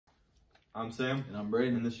I'm Sam. And I'm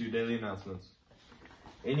Braden. And this is your daily announcements.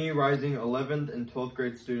 Any rising 11th and 12th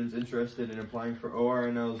grade students interested in applying for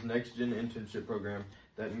ORNL's Next Gen Internship Program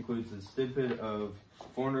that includes a stipend of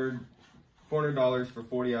 $400 for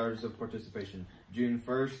 40 hours of participation, June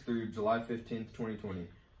 1st through July 15th, 2020.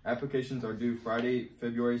 Applications are due Friday,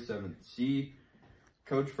 February 7th. See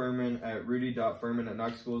Coach Furman at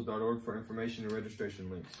rudy.furman@knoxschools.org for information and registration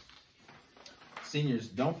links. Seniors,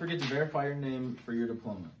 don't forget to verify your name for your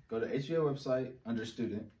diploma. Go to HVA website under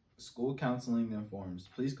Student, School Counseling and Forms.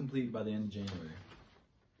 Please complete by the end of January.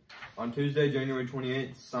 On Tuesday, January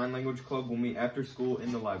 28th, Sign Language Club will meet after school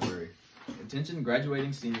in the library. Attention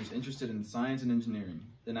graduating seniors interested in science and engineering.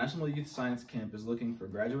 The National Youth Science Camp is looking for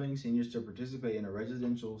graduating seniors to participate in a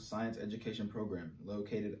residential science education program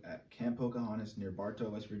located at Camp Pocahontas near Bartow,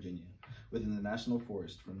 West Virginia, within the National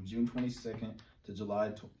Forest from June 22nd to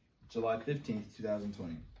July 15th,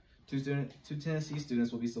 2020. Two Tennessee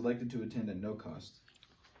students will be selected to attend at no cost.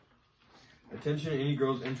 Attention any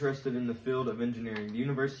girls interested in the field of engineering. The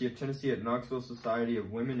University of Tennessee at Knoxville Society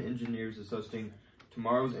of Women Engineers is hosting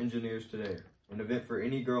Tomorrow's Engineers Today, an event for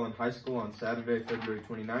any girl in high school on Saturday, February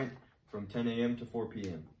 29th from 10 a.m. to 4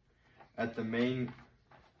 p.m. at the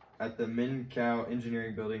Mincow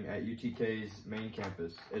Engineering Building at UTK's main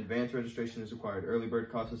campus. Advanced registration is required. Early bird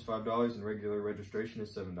cost is $5 and regular registration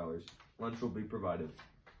is $7. Lunch will be provided.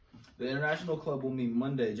 The International Club will meet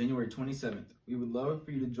Monday, January 27th. We would love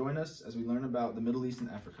for you to join us as we learn about the Middle East and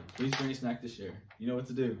Africa. Please bring a snack to share. You know what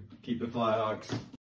to do. Keep it fly, Hawks.